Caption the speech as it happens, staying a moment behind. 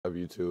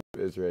YouTube?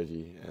 It's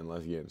Reggie, and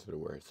let's get into the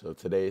word. So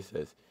today it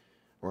says,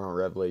 we're on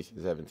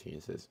Revelation 17.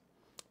 It says,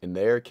 and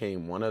there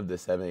came one of the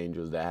seven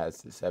angels that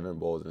has the seven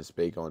bowls, and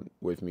spake on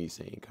with me,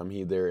 saying, come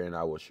hither, and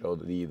I will show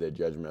thee the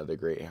judgment of the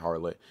great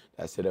harlot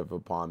that sitteth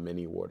upon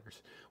many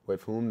waters,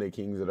 with whom the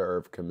kings of the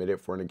earth committed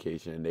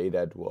fornication, and they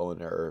that dwell in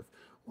the earth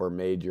were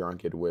made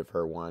drunken with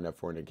her wine of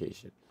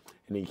fornication.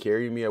 And he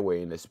carried me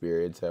away in the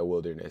spirit into a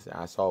wilderness, and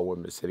I saw a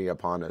woman sitting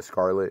upon a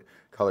scarlet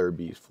colored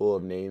beast, full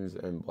of names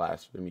and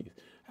blasphemies,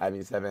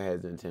 having 7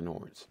 heads and 10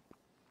 horns.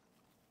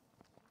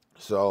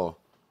 So,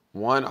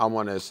 one, I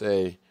want to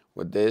say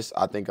with this,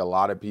 I think a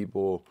lot of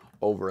people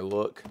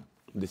overlook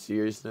the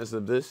seriousness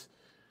of this.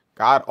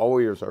 God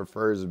always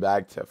refers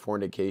back to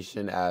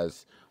fornication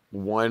as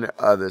one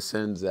of the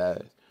sins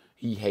that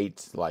he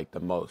hates like the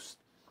most.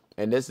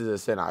 And this is a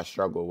sin I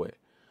struggle with.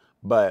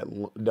 But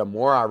the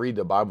more I read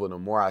the Bible, the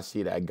more I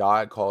see that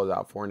God calls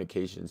out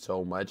fornication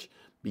so much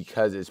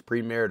because it's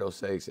premarital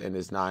sex and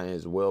it's not in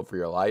his will for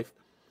your life.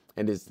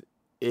 And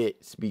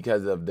it's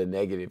because of the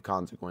negative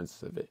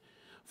consequences of it.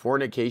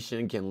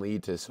 Fornication can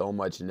lead to so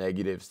much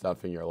negative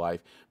stuff in your life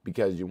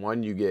because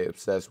you get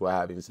obsessed with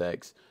having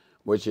sex,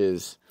 which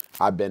is,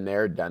 I've been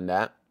there, done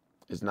that.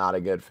 It's not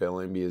a good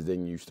feeling because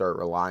then you start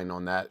relying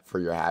on that for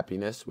your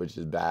happiness, which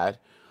is bad.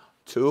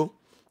 2,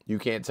 you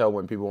can't tell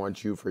when people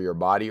want you for your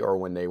body or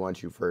when they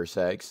want you for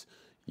sex.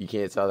 You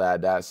can't tell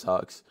that. That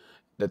sucks.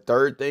 The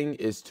third thing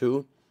is,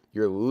 2,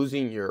 you're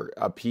losing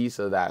a piece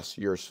of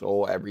your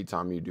soul every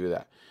time you do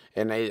that.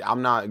 And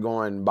I'm not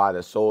going by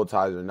the soul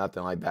ties or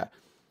nothing like that.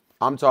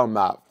 I'm talking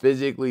about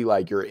physically,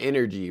 like your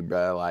energy,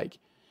 bro. Like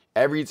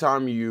every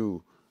time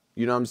you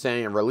know what I'm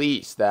saying,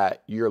 release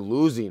that, you're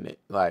losing it.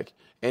 Like,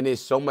 and there's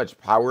so much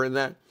power in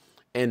that.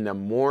 And the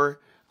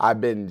more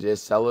I've been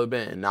just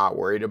celibate and not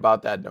worried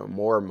about that, the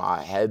more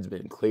my head's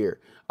been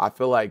clear. I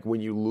feel like when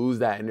you lose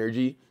that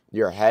energy,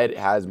 your head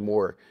has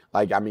more,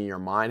 your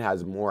mind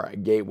has more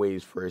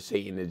gateways for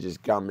Satan to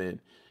just come in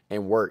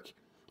and work.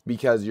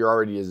 Because you're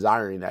already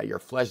desiring that. Your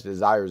flesh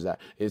desires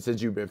that. And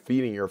since you've been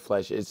feeding your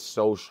flesh, it's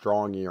so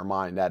strong in your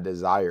mind, that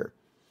desire.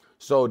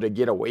 So to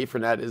get away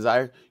from that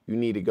desire, you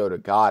need to go to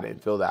God and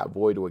fill that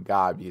void with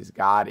God. Because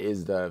God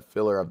is the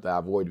filler of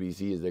that void because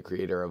he is the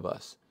creator of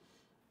us.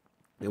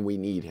 And we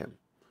need him.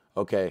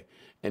 Okay?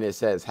 And it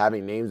says,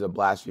 having names of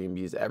blasphemy,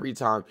 because every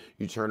time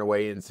you turn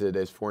away into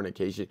this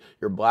fornication,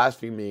 you're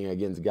blaspheming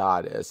against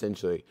God,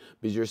 essentially.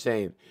 Because you're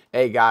saying,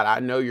 hey, God,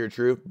 I know your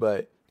truth,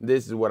 but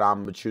this is what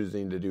I'm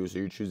choosing to do. So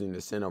you're choosing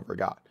to sin over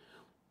God.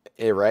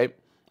 Right?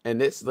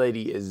 And this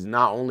lady is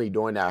not only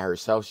doing that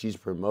herself, she's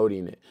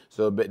promoting it.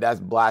 So but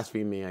that's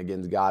blaspheming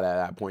against God at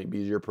that point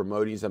because you're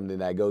promoting something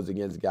that goes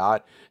against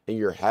God and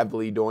you're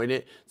heavily doing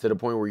it to the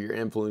point where you're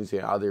influencing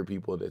other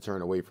people to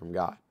turn away from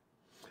God.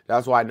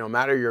 That's why no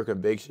matter your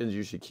convictions,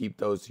 you should keep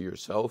those to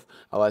yourself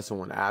unless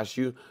someone asks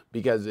you.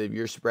 Because if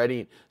you're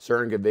spreading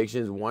certain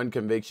convictions, one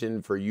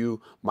conviction for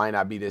you might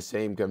not be the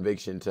same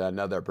conviction to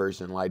another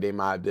person. Like they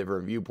might have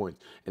different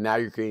viewpoints. And now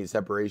you're creating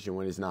separation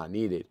when it's not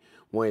needed.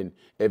 When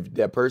if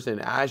the person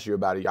asks you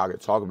about it, y'all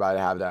could talk about it,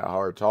 have that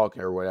hard talk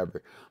or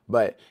whatever.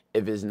 But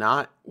if it's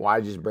not,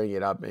 why just bring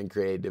it up and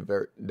create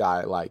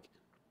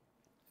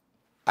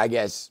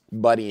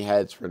butting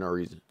heads for no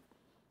reason?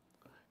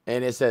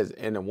 And it says,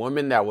 and a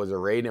woman that was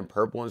arrayed in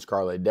purple and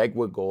scarlet, decked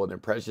with gold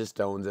and precious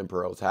stones and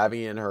pearls,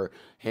 having in her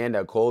hand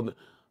a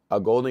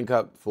golden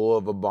cup full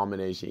of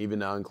abomination, even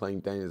the unclean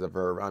things of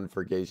her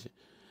unforgiveness.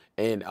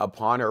 And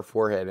upon her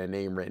forehead a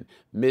name written,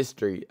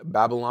 Mystery,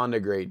 Babylon the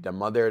Great, the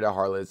mother of the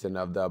harlots and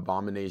of the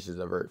abominations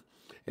of earth.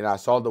 And I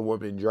saw the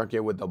woman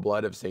drunken with the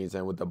blood of saints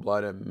and with the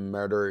blood of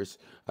murderers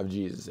of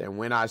Jesus. And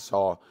when I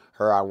saw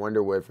her, I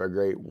wondered with a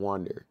great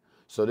wonder.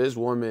 So this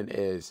woman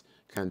is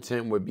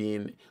content with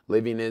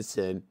living in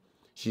sin.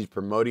 She's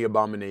promoting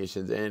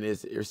abominations, and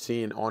you're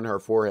seeing on her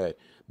forehead,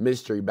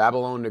 Mystery,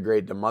 Babylon the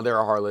Great, the mother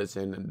of harlots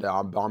and the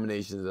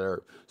abominations of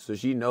earth. So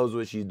she knows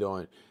what she's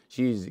doing.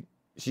 She's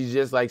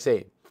just like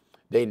Satan.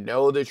 They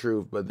know the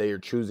truth, but they are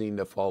choosing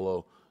to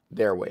follow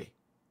their way.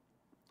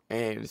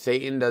 And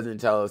Satan doesn't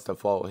tell us to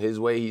follow his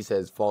way. He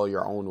says follow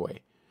your own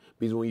way.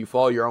 Because when you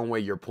follow your own way,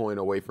 you're pulling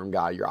away from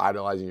God. You're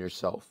idolizing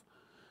yourself.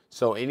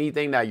 So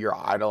anything that you're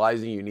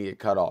idolizing, you need to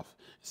cut off.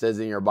 It says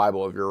in your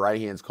Bible, if your right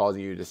hand's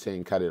causing you to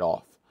sin, cut it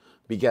off.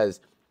 Because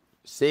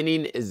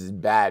sinning is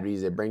bad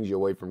because it brings you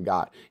away from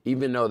God.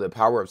 Even though the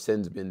power of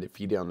sin's been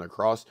defeated on the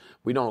cross,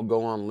 we don't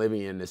go on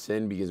living in the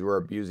sin because we're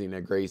abusing the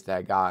grace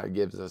that God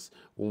gives us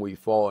when we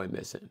fall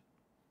into sin.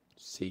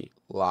 See,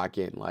 lock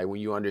in. Like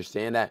when you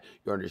understand that,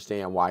 you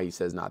understand why he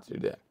says not to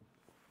do that.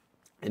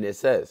 And it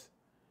says,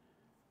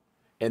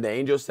 and the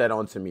angel said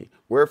unto me,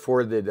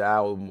 wherefore did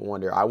thou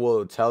wonder? I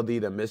will tell thee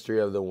the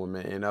mystery of the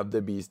woman and of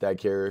the beast that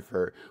carrieth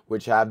her,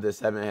 which have the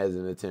 7 heads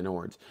and the 10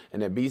 horns.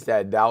 And the beast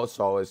that thou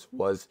sawest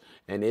was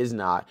and is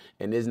not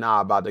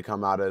about to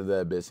come out of the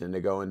abyss and to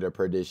go into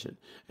perdition.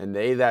 And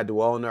they that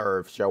dwell on the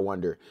earth shall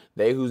wonder,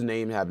 they whose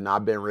names have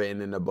not been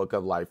written in the book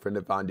of life from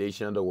the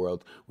foundation of the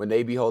world, when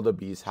they behold the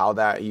beast, how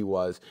that he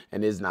was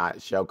and is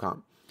not, shall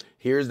come.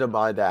 Here's the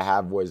mind that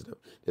have wisdom.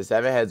 The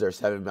 7 heads are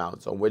 7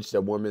 mountains on which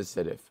the woman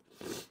sitteth.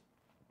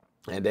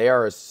 And they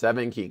are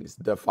 7 kings.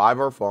 The 5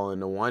 are fallen,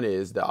 the one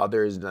is, the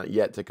other is not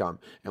yet to come.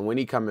 And when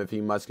he cometh,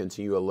 he must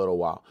continue a little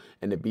while.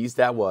 And the beast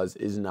that was,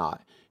 is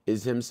not,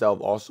 is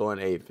himself also an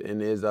 8th,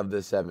 and is of the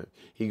 7th.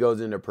 He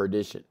goes into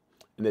perdition.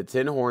 And the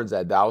 10 horns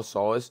that thou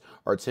sawest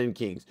are 10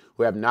 kings,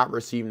 who have not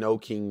received no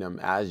kingdom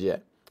as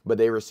yet, but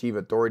they receive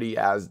authority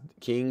as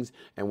kings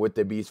and with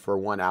the beast for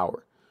 1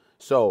 hour.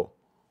 So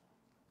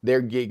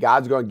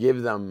God's going to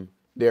give them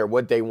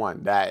what they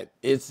want, that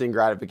instant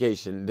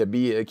gratification to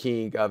be a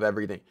king of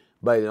everything.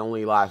 But it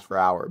only lasts for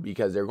an hour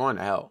because they're going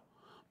to hell.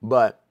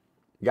 But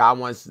God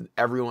wants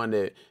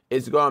everyone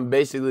it's going to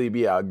basically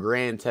be a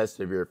grand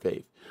test of your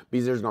faith.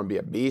 Because there's going to be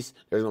a beast,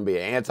 there's going to be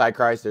an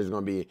antichrist, there's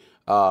going to be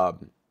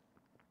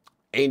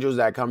angels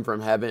that come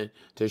from heaven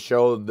to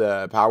show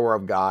the power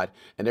of God,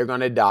 and they're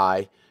going to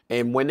die.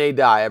 And when they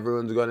die,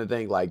 everyone's going to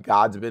think like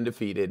God's been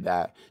defeated,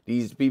 that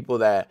these people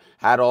that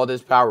had all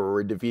this power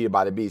were defeated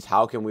by the beast.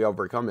 How can we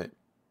overcome it?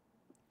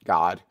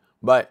 God.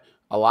 But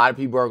a lot of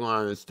people are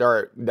going to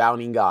start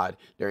doubting God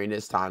during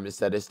this time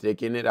instead of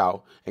sticking it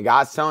out. And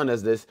God's telling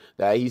us this,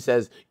 that he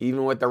says,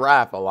 even with the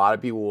wrath, a lot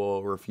of people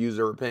will refuse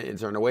to repent and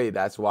turn away.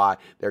 That's why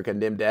they're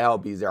condemned to hell,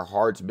 because their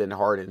heart's been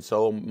hardened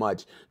so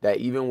much that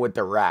even with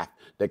the wrath,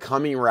 the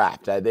coming wrath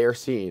that they're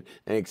seeing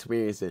and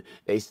experiencing,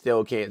 they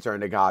still can't turn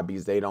to God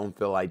because they don't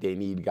feel like they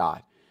need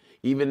God.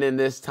 Even in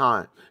this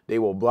time, they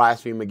will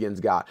blaspheme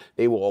against God.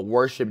 They will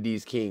worship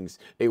these kings.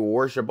 They will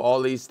worship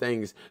all these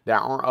things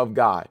that aren't of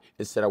God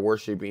instead of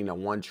worshiping the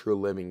one true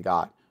living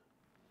God.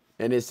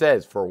 And it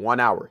says for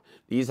 1 hour,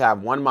 these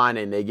have one mind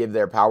and they give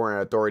their power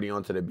and authority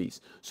unto the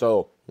beast.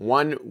 So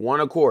one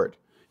accord.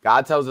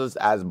 God tells us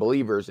as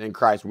believers in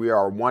Christ, we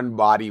are one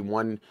body,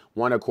 one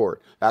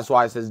accord. That's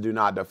why it says do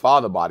not defile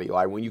the body.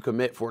 Like when you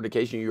commit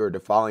fornication, you are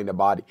defiling the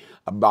body,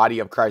 a body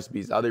of Christ,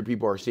 because other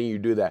people are seeing you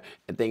do that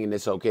and thinking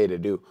it's okay to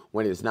do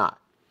when it's not.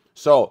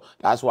 So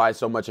that's why it's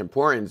so much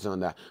importance on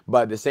that.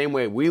 But the same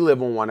way we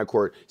live on one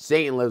accord,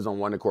 Satan lives on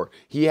one accord.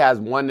 He has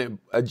one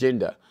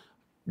agenda.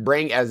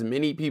 Bring as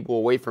many people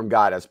away from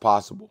God as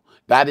possible.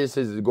 That is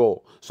his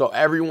goal. So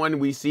everyone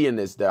we see in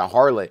this, the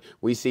harlot,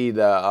 we see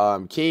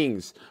the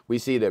kings, we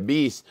see the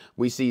beast,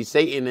 we see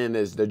Satan in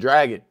this, the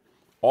dragon.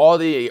 All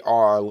they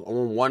are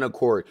on one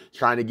accord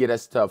trying to get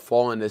us to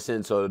fall into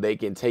sin so they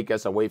can take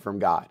us away from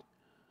God.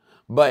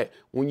 But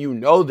when you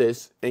know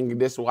this, and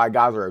this is why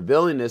God's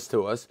revealing this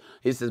to us,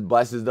 he says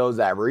blesses those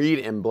that read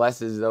and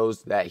blesses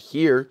those that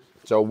hear.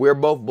 So we're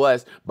both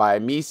blessed by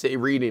me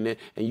reading it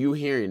and you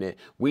hearing it.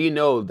 We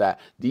know that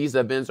these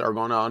events are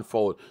going to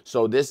unfold.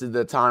 So this is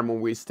the time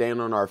when we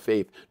stand on our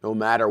faith, no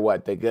matter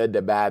what, the good,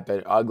 the bad,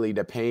 the ugly,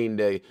 the pain,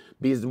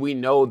 because we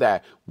know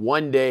that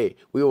one day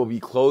we will be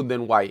clothed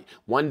in white.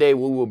 One day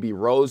we will be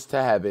rose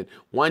to heaven.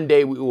 One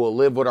day we will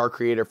live with our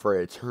Creator for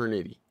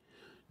eternity.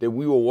 That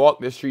we will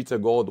walk the streets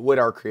of gold with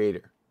our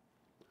Creator.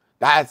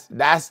 That's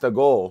the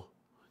goal.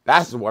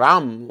 That's what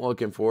I'm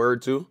looking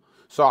forward to.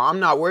 So I'm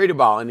not worried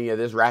about any of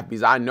this rap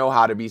because I know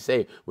how to be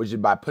saved, which is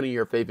by putting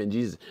your faith in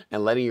Jesus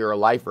and letting your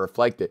life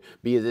reflect it.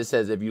 Because it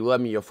says, if you love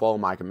me, you'll follow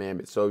my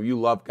commandments. So if you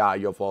love God,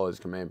 you'll follow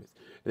his commandments.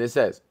 And it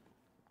says,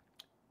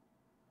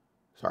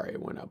 sorry,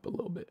 it went up a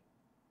little bit.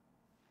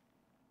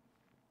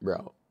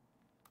 Bro.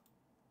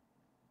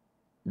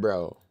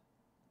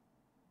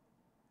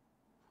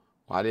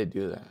 Why did it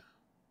do that?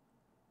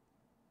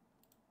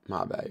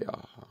 My bad,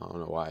 y'all. I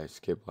don't know why I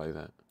skipped like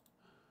that.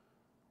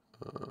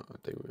 I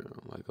think we're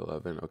on like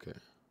 11. Okay.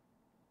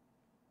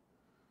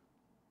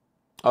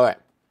 All right.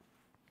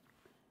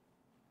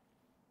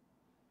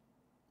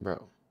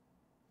 Bro.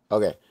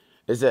 Okay.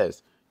 It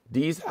says,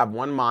 these have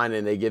one mind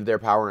and they give their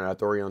power and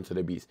authority unto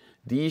the beast.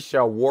 These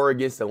shall war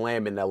against the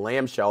Lamb, and the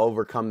Lamb shall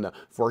overcome them.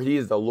 For he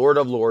is the Lord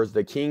of lords,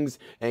 the kings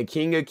and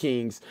King of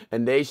kings,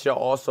 and they shall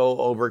also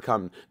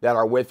overcome that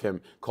are with him,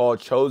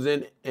 called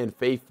chosen and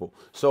faithful.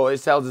 So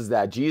it tells us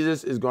that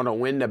Jesus is going to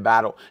win the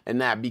battle,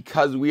 and that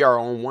because we are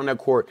on one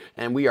accord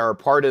and we are a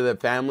part of the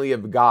family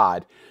of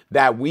God,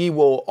 that we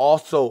will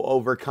also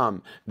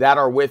overcome that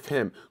are with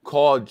him,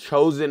 called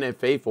chosen and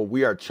faithful.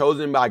 We are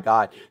chosen by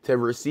God to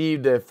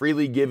receive the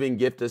freely given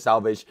gift of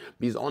salvation,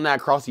 because on that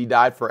cross he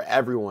died for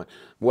everyone.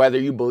 Whether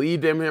you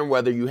believed in him,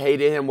 whether you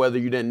hated him, whether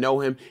you didn't know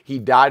him, he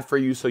died for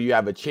you so you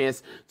have a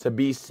chance to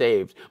be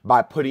saved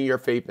by putting your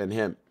faith in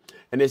him.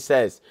 And it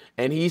says,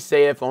 and he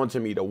saith unto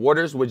me, the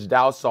waters which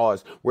thou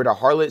sawest, where the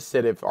harlot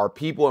sitteth, are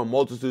people and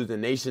multitudes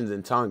and nations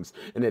and tongues.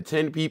 And the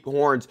 10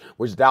 horns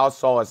which thou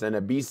sawest, and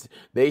the beast,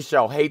 they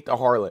shall hate the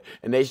harlot,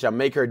 and they shall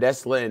make her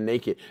desolate and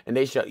naked, and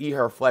they shall eat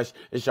her flesh,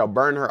 and shall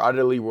burn her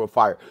utterly with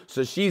fire.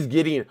 So she's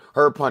getting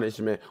her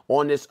punishment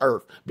on this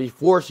earth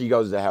before she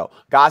goes to hell.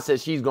 God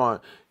says she's going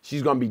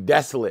to be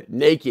desolate,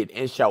 naked,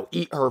 and shall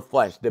eat her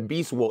flesh. The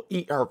beast will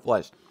eat her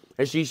flesh,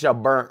 and she shall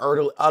burn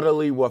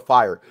utterly with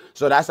fire.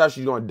 So that's how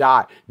she's going to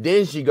die.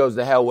 Then she goes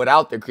to hell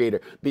without the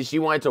Creator, because she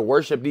wanted to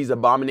worship these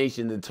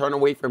abominations and turn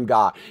away from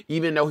God,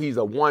 even though he's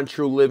a one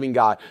true living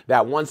God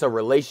that wants a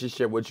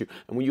relationship with you.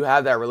 And when you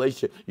have that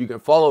relationship, you can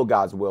follow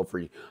God's will for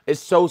you.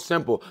 It's so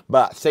simple,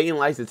 but Satan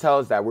likes to tell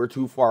us that we're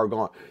too far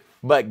gone.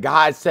 But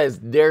God says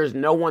there's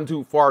no one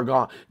too far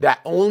gone,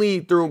 that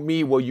only through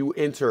me will you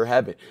enter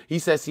heaven. He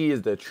says he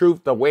is the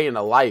truth, the way, and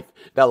the life.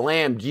 The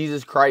Lamb,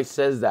 Jesus Christ,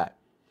 says that.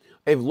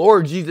 If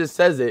Lord Jesus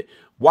says it,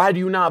 why do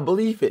you not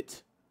believe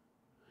it?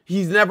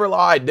 He's never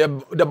lied.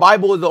 The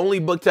Bible is the only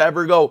book to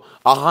ever go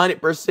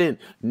 100%,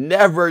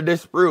 never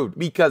disproved,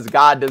 because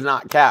God does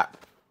not cap.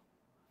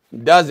 He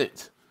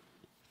doesn't.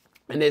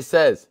 And it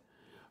says,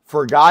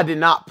 for God did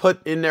not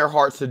put in their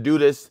hearts to do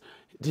this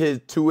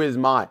to his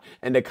mind,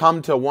 and to come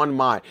to one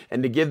mind,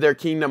 and to give their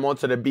kingdom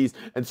unto the beast,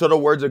 until the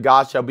words of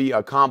God shall be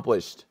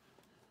accomplished.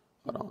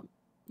 Hold on.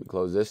 Let me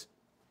close this.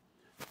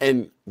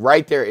 And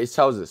right there it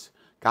tells us,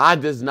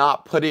 God does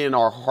not put it in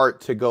our heart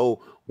to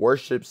go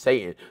worship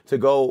Satan, to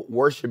go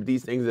worship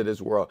these things of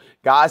this world.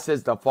 God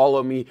says to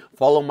follow me,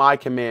 follow my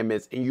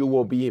commandments, and you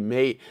will be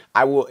made.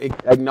 I will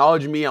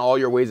acknowledge me in all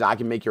your ways, and I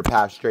can make your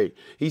path straight.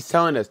 He's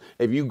telling us,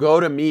 if you go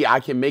to me, I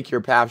can make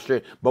your path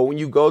straight. But when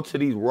you go to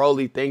these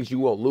worldly things, you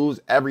will lose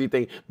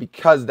everything,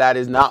 because that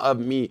is not of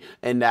me,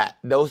 and that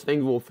those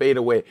things will fade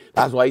away.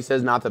 That's why he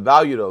says not to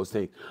value those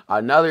things.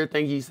 Another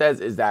thing he says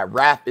is that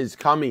wrath is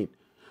coming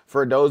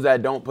for those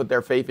that don't put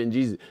their faith in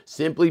Jesus.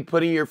 Simply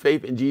putting your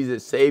faith in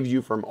Jesus saves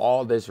you from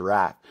all this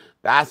wrath.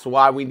 That's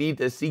why we need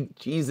to seek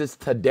Jesus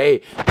today.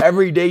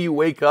 Every day you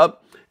wake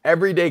up,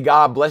 every day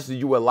God blesses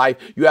you with life.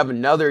 You have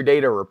another day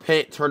to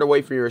repent, turn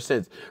away from your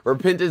sins.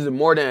 Repentance is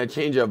more than a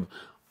change of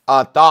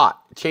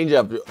thought, change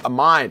of a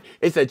mind.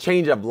 It's a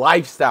change of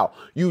lifestyle.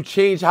 You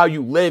change how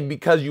you live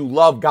because you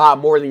love God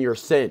more than your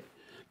sin.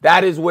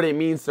 That is what it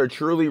means to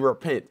truly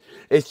repent.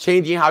 It's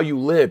changing how you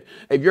live.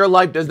 If your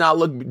life does not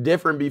look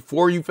different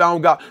before you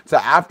found God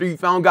to after you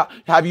found God,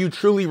 have you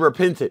truly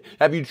repented?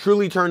 Have you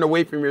truly turned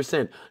away from your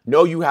sin?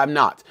 No, you have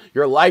not.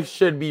 Your life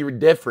should be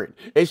different.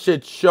 It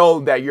should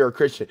show that you're a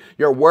Christian.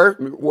 Your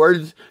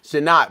words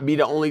should not be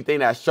the only thing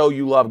that show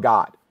you love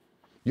God.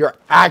 Your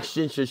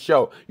actions should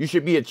show. You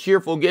should be a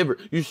cheerful giver.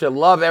 You should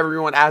love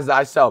everyone as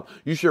thyself.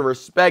 You should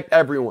respect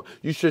everyone.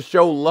 You should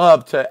show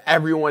love to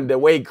everyone the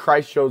way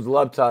Christ shows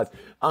love to us.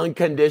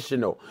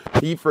 Unconditional.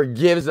 He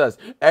forgives us.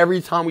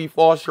 Every time we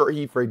fall short,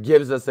 he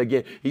forgives us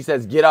again. He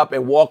says, get up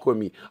and walk with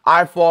me.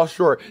 I fall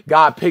short.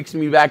 God picks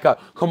me back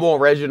up. Come on,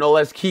 Reginald,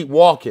 let's keep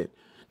walking.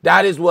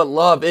 That is what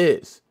love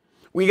is.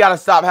 We got to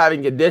stop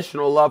having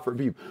conditional love for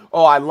people.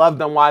 Oh, I love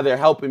them while they're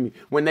helping me.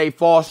 When they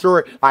fall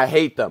short, I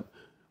hate them.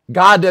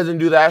 God doesn't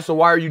do that, so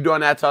why are you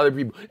doing that to other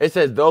people? It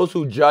says those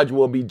who judge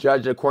will be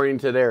judged according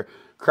to their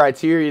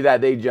criteria that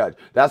they judge.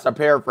 That's a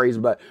paraphrase,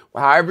 but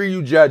however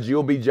you judge,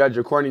 you'll be judged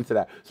according to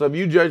that. So if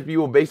you judge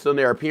people based on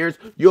their appearance,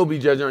 you'll be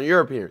judged on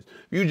your appearance.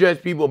 If you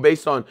judge people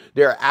based on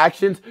their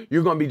actions,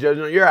 you're going to be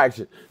judged on your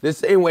actions. The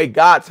same way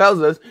God tells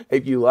us,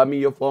 if you love me,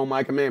 you'll follow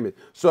my commandments.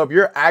 So if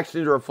your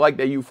actions reflect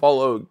that you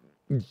follow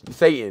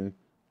Satan,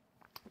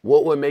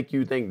 what would make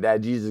you think that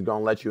Jesus is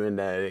going to let you in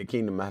the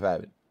kingdom of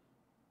heaven?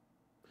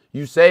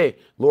 You say,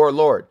 Lord,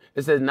 Lord.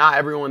 It says not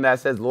everyone that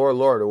says, Lord,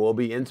 Lord,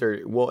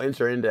 will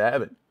enter into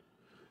heaven.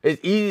 It's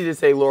easy to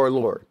say, Lord,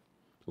 Lord.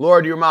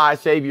 Lord, you're my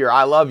Savior.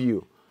 I love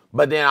you.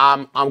 But then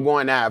I'm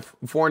going to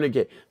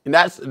fornicate. And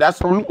that's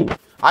for me.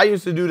 I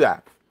used to do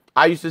that.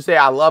 I used to say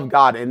I love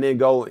God and then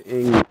go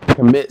and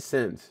commit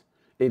sins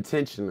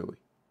intentionally.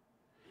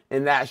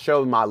 And that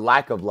showed my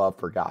lack of love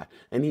for God.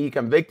 And he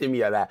convicted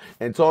me of that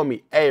and told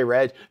me, hey,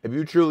 Reg, if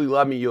you truly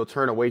love me, you'll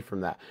turn away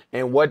from that.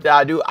 And what did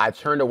I do? I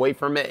turned away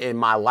from it, and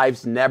my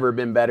life's never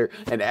been better.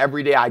 And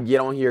every day I get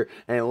on here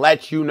and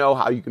let you know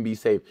how you can be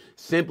saved.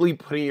 Simply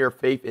putting your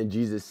faith in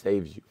Jesus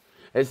saves you.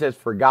 It says,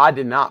 for God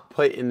did not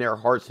put in their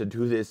hearts to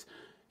do this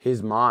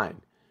his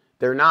mind.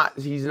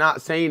 He's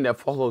not saying to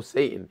follow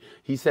Satan.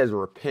 He says,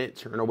 repent,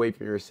 turn away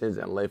from your sins,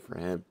 and live for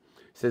him.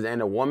 It says,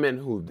 and a woman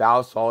who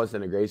thou sawest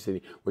in a great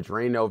city, which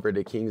reigned over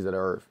the kings of the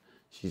earth,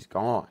 she's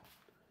gone.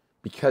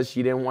 Because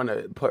she didn't want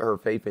to put her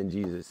faith in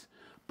Jesus.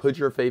 Put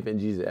your faith in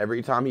Jesus.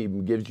 Every time he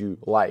gives you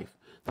life,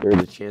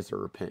 there's a chance to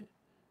repent.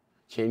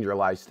 Change your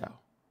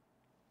lifestyle.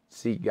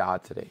 Seek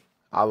God today.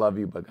 I love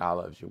you, but God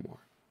loves you more.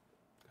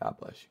 God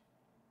bless you.